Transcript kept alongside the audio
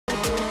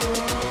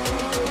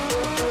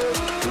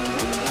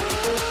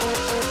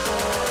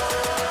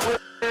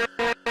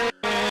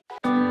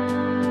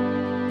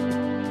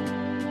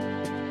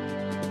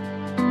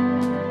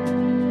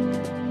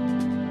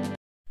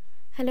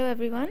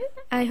everyone,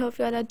 I hope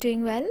you all are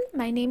doing well.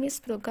 My name is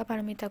PRAGYA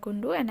Paramita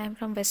Kundu and I am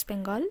from West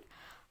Bengal.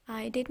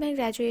 I did my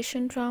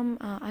graduation from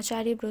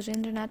Acharya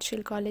Brojendranath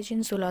Shill College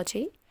in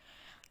Zoology.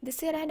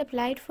 This year I had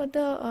applied for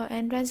the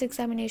entrance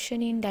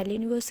examination in Delhi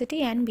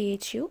University and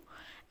BHU,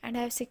 and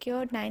I have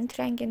secured 9th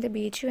rank in the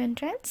BHU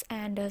entrance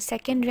and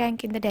 2nd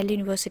rank in the Delhi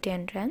University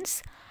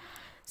entrance.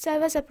 So I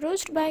was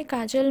approached by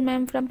Kajal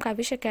ma'am from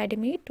Kavish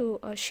Academy to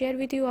share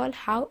with you all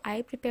how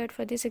I prepared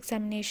for this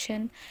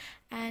examination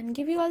and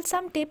give you all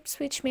some tips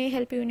which may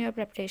help you in your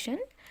preparation.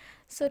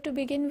 So to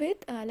begin with,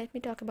 let me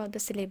talk about the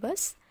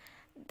syllabus.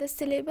 The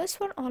syllabus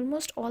for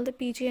almost all the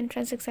PG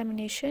entrance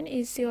examination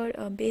is your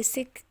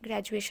basic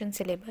graduation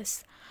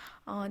syllabus.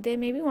 There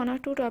may be one or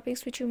two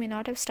topics which you may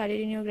not have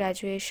studied in your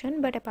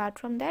graduation, but apart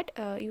from that,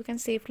 you can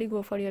safely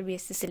go for your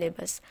basic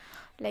syllabus.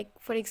 Like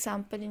for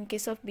example, in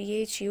case of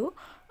BHU,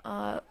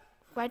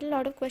 quite a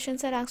lot of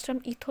questions are asked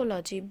from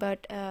ethology,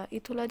 but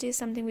ethology is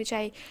something which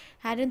I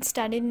hadn't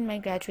studied in my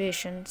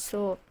graduation.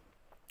 So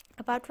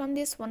apart from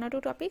this one or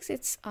two topics,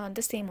 it's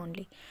the same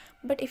only.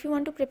 But if you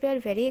want to prepare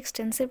very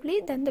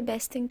extensively, then the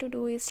best thing to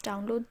do is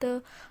download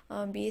the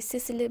BSc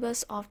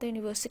syllabus of the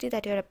university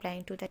that you are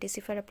applying to. That is,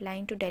 if you are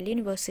applying to Delhi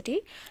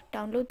University,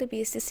 download the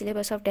BSc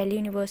syllabus of Delhi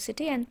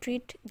University and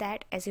treat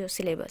that as your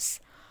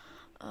syllabus.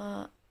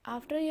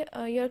 After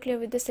you're clear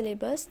with the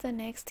syllabus, the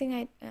next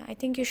thing I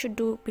think you should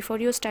do before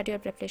you start your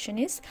preparation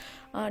is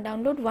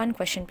download one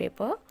question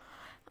paper.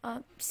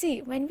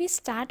 See, when we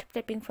start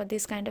prepping for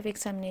this kind of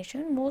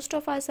examination, most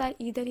of us are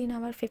either in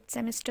our 5th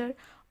semester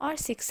or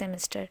 6th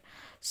semester.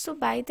 So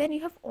by then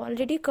you have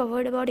already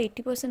covered about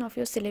 80% of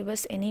your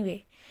syllabus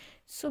anyway.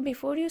 So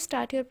before you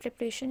start your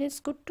preparation,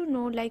 it's good to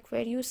know like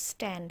where you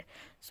stand.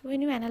 So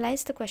when you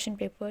analyze the question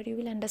paper, you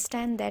will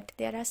understand that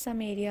there are some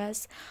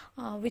areas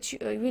which you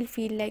will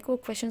feel like, oh,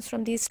 questions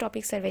from these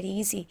topics are very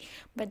easy.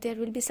 But there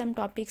will be some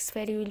topics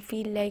where you will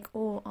feel like,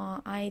 oh,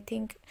 I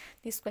think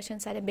these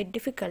questions are a bit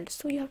difficult.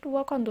 So you have to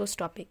work on those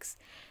topics.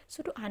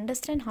 So to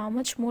understand how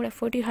much more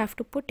effort you have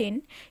to put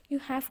in, you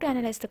have to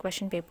analyze the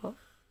question paper.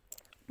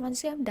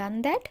 Once you have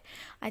done that,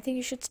 I think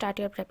you should start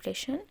your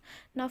preparation.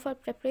 Now for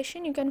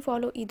preparation, you can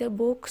follow either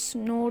books,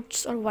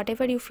 notes, or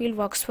whatever you feel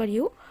works for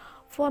you.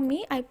 For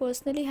me, I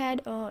personally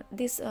had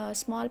these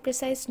small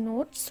precise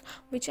notes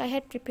which I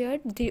had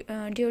prepared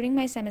during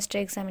my semester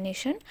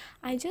examination.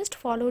 I just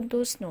followed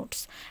those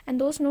notes, and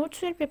those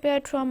notes were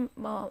prepared from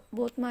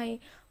both my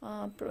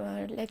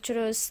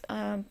lecturers,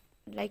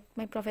 like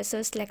my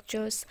professors'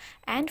 lectures,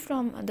 and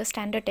from the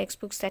standard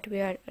textbooks that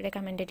we are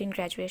recommended in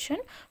graduation.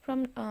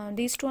 From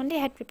these two only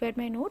I had prepared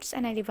my notes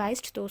and I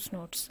revised those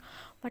notes.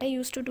 What I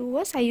used to do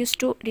was I used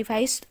to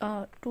revise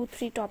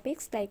 2-3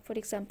 topics, like for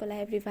example I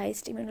have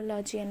revised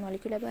immunology and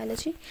molecular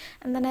biology,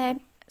 and then I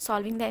am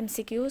solving the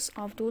MCQs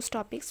of those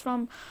topics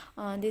from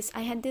this.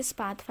 I had this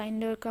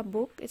Pathfinder ka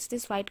book. It's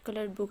this white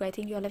colored book. I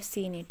think you all have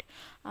seen it.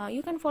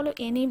 You can follow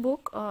any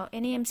book,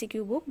 any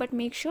MCQ book, but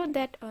make sure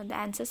that the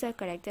answers are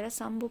correct. There are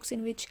some books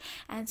in which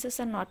answers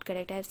are not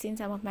correct. I have seen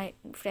some of my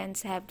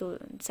friends have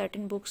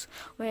certain books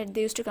where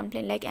they used to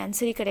complain like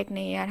answer he correct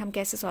नहीं है यार, हम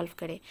कैसे solve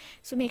करें.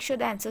 So make sure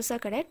the answers are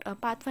correct.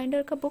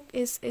 Pathfinder ka book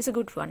is a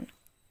good one.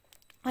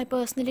 I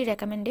personally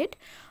recommend it.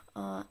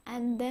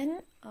 And then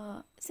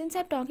since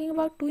I'm talking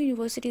about 2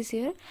 universities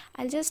here,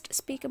 I'll just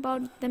speak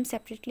about them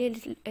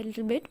separately a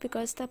little bit,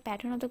 because the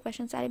pattern of the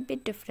questions are a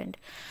bit different.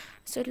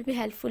 So it will be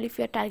helpful if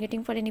you are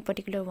targeting for any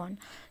particular one.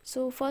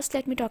 So first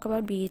let me talk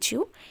about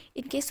BHU.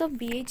 In case of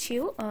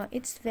BHU,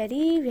 it's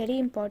very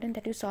important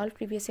that you solve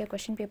previous year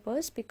question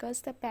papers,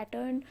 because the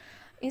pattern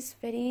is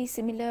very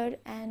similar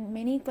and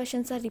many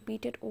questions are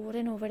repeated over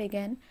and over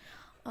again.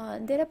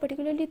 There are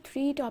particularly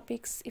 3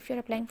 topics if you're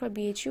applying for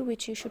BHU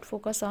which you should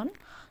focus on.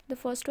 The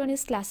first one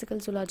is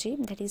classical zoology,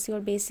 that is your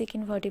basic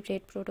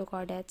invertebrate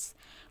protochordates.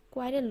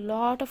 Quite a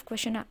lot of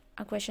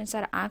questions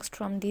are asked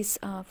from this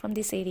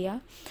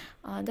area.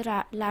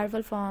 The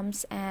larval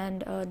forms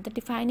and the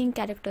defining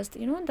characters,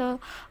 the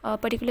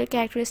particular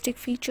characteristic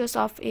features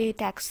of a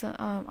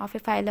of a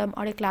phylum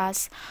or a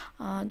class.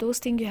 Those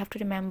things you have to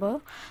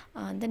remember.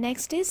 The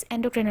next is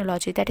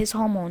endocrinology, that is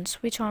hormones.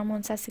 Which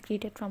hormones are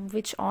secreted from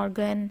which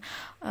organ,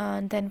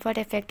 then what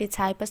effect its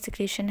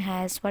hypersecretion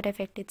has, what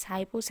effect its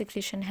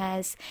hyposecretion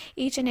has,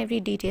 each and every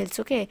details.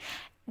 Okay,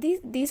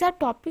 these are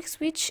topics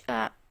which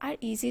are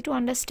easy to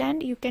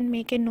understand. You can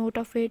make a note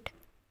of it,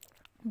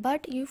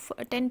 but you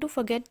tend to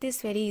forget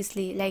this very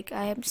easily. Like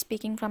I am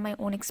speaking from my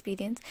own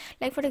experience.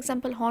 Like for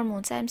example,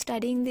 hormones, I am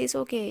studying this,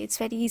 okay, it's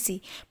very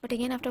easy, but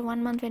again after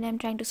 1 month when I am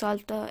trying to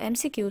solve the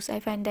MCQs, I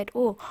find that,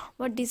 oh,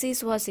 what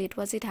disease was it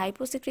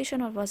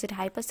hyposecretion or was it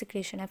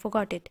hypersecretion? I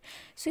forgot it.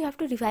 So you have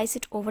to revise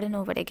it over and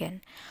over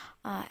again.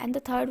 And the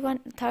third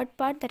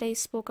part that I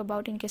spoke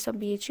about in case of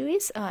BHU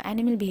is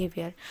animal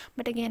behavior,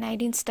 but again I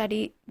didn't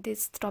study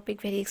this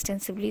topic very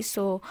extensively,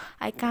 so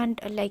I can't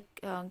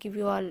give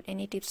you all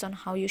any tips on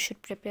how you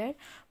should prepare.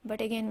 But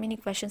again, many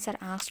questions are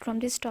asked from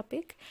this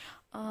topic.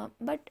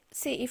 But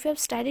say if you have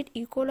studied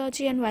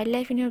ecology and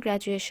wildlife in your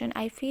graduation,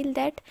 I feel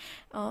that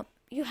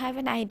you have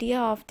an idea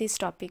of this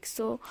topic,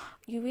 so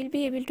you will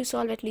be able to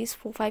solve at least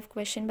 4-5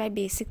 questions by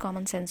basic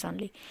common sense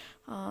only.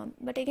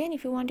 But again,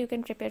 if you want, you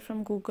can prepare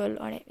from Google,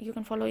 or you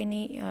can follow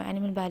any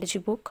animal biology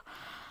book.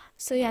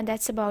 So yeah,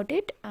 that's about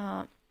it.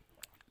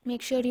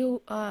 Make sure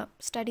you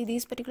study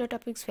these particular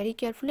topics very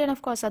carefully, and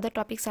of course other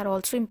topics are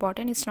also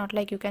important. It's not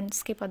like you can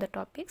skip other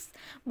topics,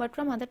 but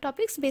from other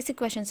topics basic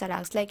questions are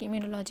asked, like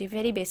immunology,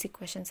 very basic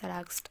questions are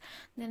asked.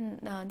 Then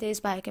there is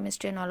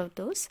biochemistry and all of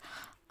those.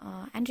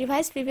 And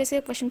revise previous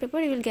year question paper,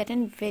 you will get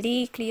a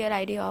very clear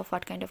idea of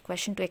what kind of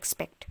question to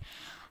expect.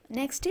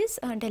 Next is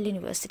Delhi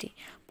University.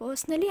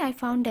 Personally, I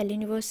found Delhi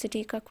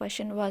University ka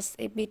question was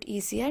a bit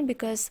easier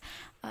because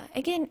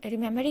again,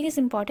 remembering is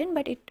important,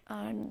 but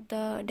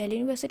the Delhi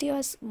University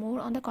was more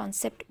on the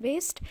concept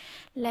based.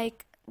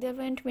 Like there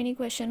weren't many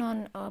questions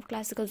on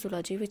classical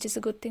zoology, which is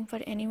a good thing for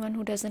anyone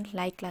who doesn't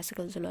like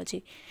classical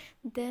zoology.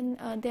 Then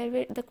there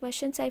were the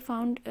questions I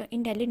found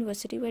in Delhi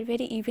University were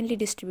very evenly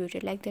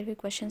distributed. Like there were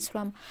questions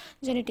from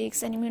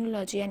genetics and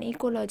immunology and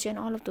ecology and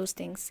all of those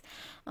things.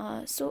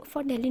 So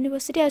for Delhi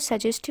University, I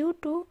suggest you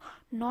to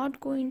not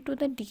go into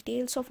the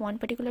details of one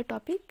particular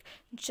topic.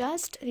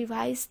 Just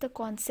revise the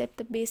concept,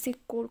 the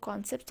basic core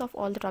concepts of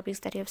all the topics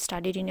that you have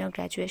studied in your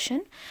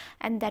graduation,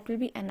 and that will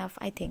be enough,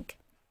 I think.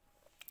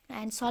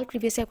 And solve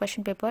previous year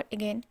question paper.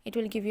 Again, it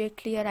will give you a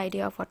clear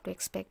idea of what to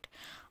expect.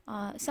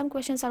 Some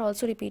questions are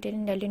also repeated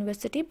in Delhi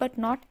University, but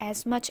not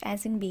as much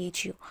as in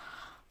BHU.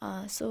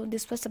 So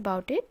this was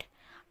about it.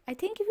 I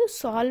think if you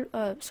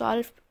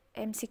solve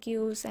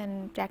MCQs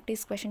and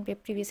practice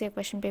previous year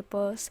question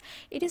papers,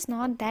 it is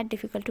not that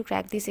difficult to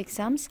crack these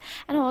exams.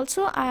 And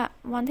also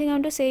one thing I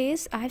want to say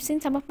is, I have seen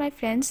some of my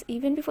friends,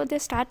 even before they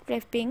start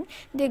prepping,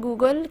 they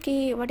Google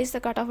what is the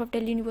cutoff of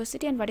Delhi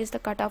University and what is the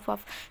cutoff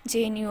of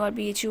JNU or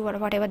BHU or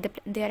whatever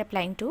they are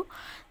applying to.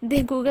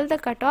 They Google the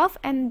cutoff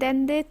and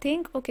then they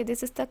think, okay,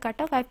 this is the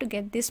cutoff, I have to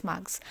get these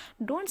marks.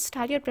 Don't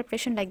start your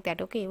preparation like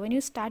that. Okay, when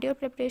you start your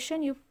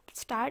preparation, you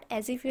start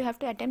as if you have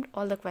to attempt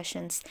all the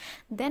questions.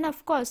 Then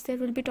of course there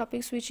will be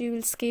topics which you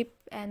will skip,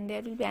 and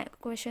there will be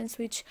questions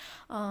which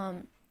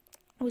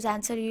whose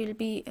answer you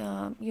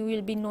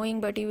will be knowing,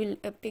 but you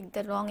will pick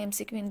the wrong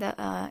MCQ in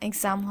the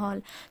exam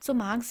hall. So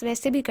marks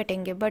वैसे भी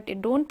कटेंगे,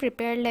 but don't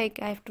prepare like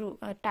I have to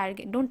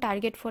don't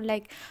target for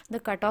like the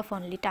cutoff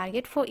only.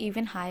 Target for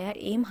even higher,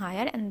 aim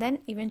higher, and then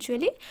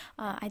eventually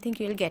I think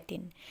you will get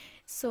in.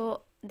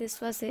 So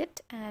this was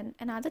it. And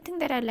another thing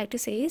that I'd like to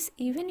say is,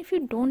 even if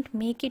you don't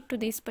make it to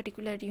these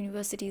particular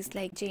universities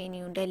like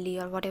JNU, Delhi,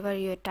 or whatever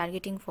you're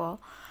targeting for,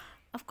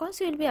 of course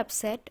you will be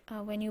upset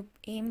when you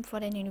aim for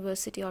an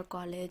university or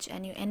college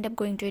and you end up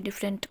going to a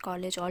different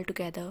college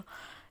altogether.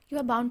 You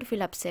are bound to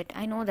feel upset.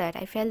 I know that.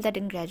 I felt that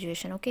in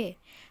graduation, okay?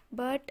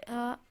 But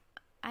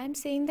I'm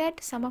saying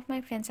that some of my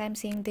friends I'm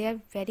seeing, they are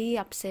very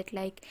upset,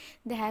 like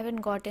they haven't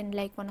gotten,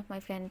 like one of my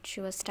friends,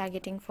 she was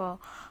targeting for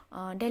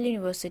Delhi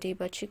University,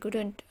 but she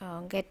couldn't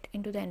get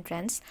into the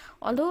entrance,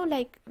 although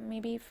like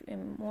maybe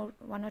more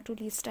 1 or 2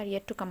 lists are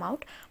yet to come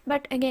out.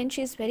 But again,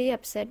 she is very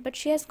upset, but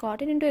she has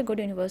gotten into a good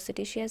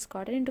university. She has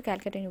gotten into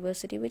Calcutta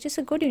University, which is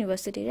a good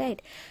university,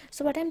 right?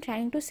 So what I'm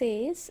trying to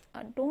say is,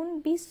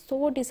 don't be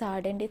so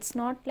disheartened. It's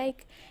not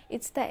like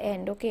it's the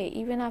end, okay?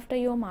 Even after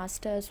your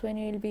masters, when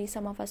you will be,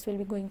 some of us will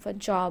be going for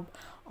job,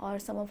 or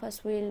some of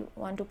us will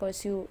want to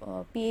pursue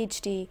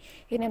PhD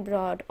in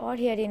abroad or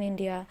here in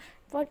India.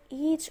 For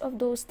each of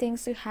those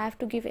things you have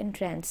to give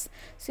entrance,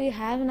 so you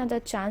have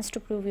another chance to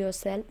prove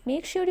yourself.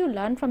 Make sure you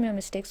learn from your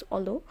mistakes,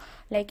 although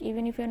like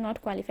even if you're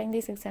not qualifying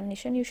this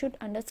examination, you should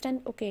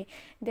understand, okay,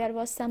 there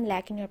was some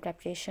lack in your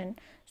preparation,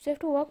 so you have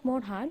to work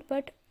more hard,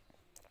 but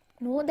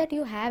know that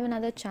you have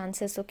another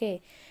chances,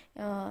 okay?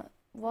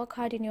 Work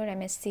hard in your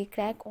MSc,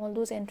 crack all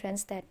those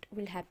entrance that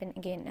will happen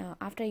again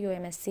after your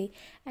MSc,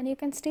 and you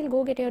can still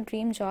go get your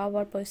dream job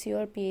or pursue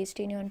your PhD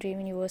in your dream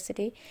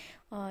university.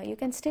 You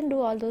can still do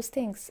all those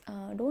things.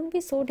 Don't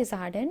be so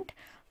disheartened.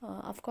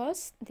 Of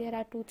course, there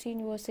are 2-3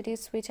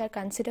 universities which are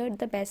considered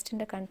the best in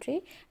the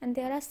country, and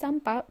there are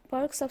some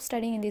perks of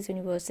studying in this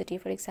university.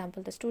 For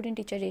example, the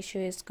student-teacher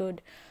ratio is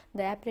good,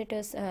 the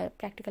apparatus,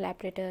 practical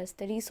apparatus,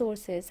 the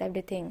resources,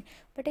 everything.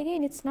 But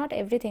again, it's not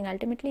everything.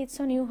 Ultimately, it's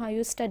on you how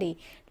you study.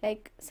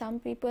 Like some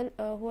people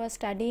who are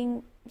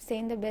studying, say,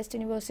 in the best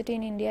university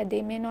in India,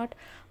 they may not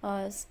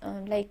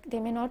they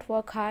may not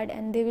work hard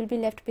and they will be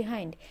left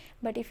behind.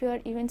 But if you are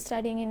even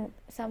studying in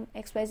some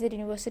XYZ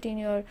university in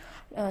your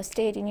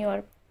state, in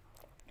your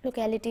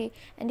locality,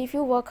 and if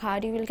you work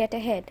hard, you will get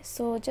ahead.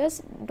 So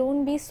just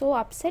don't be so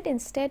upset.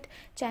 Instead,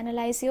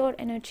 channelize your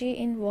energy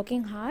in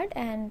working hard.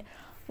 And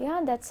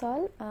yeah, that's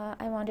all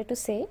I wanted to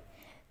say.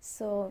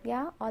 So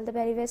yeah, all the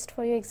very best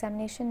for your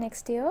examination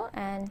next year,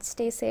 and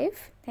stay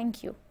safe.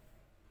 Thank you.